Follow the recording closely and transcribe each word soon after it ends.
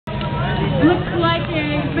Looks like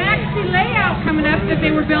a Maxi layout coming up that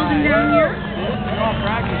they were building down here.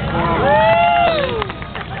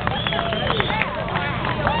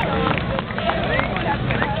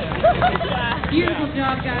 Beautiful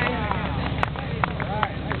job, guys.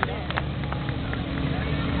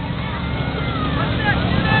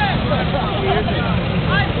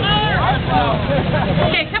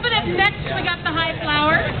 Okay, coming up next, we got the high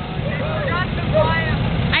flower.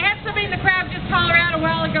 I had somebody in the crowd just holler out a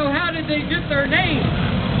while ago, how did they get their name?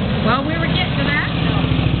 Well, we were getting to that.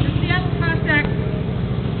 The Seattle Cossacks.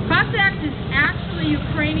 Cossacks is actually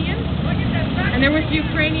Ukrainian, and there was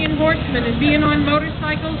Ukrainian horsemen, and being on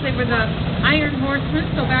motorcycles, they were the Iron Horsemen,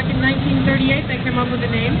 so back in 1938 they came up with a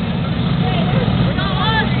name.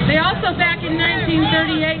 They also, back in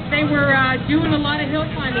 1938, they were doing a lot of hill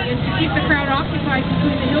climbing, and to keep the crowd occupied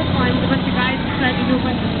between the hill climbs, a bunch of guys decided to do a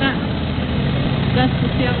bunch of stunts. That's the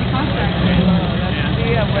Seattle Cossacks.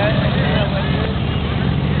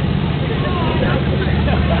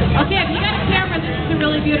 Okay, if you got a camera, this is a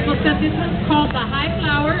really beautiful stunt. This one's called the high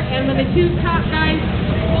flower, and when the two top guys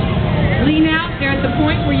lean out, they're at the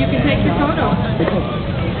point where you can take your photo.